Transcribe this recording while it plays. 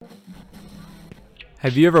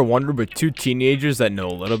Have you ever wondered what two teenagers that know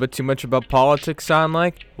a little bit too much about politics sound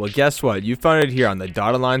like? Well, guess what? You found it here on the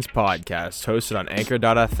Dotted Lines podcast, hosted on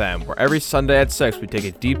Anchor.fm, where every Sunday at 6 we take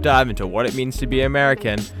a deep dive into what it means to be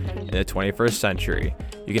American in the 21st century.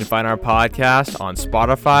 You can find our podcast on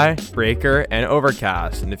Spotify, Breaker, and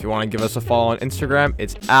Overcast. And if you want to give us a follow on Instagram,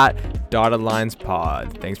 it's at Dotted Lines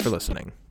Pod. Thanks for listening.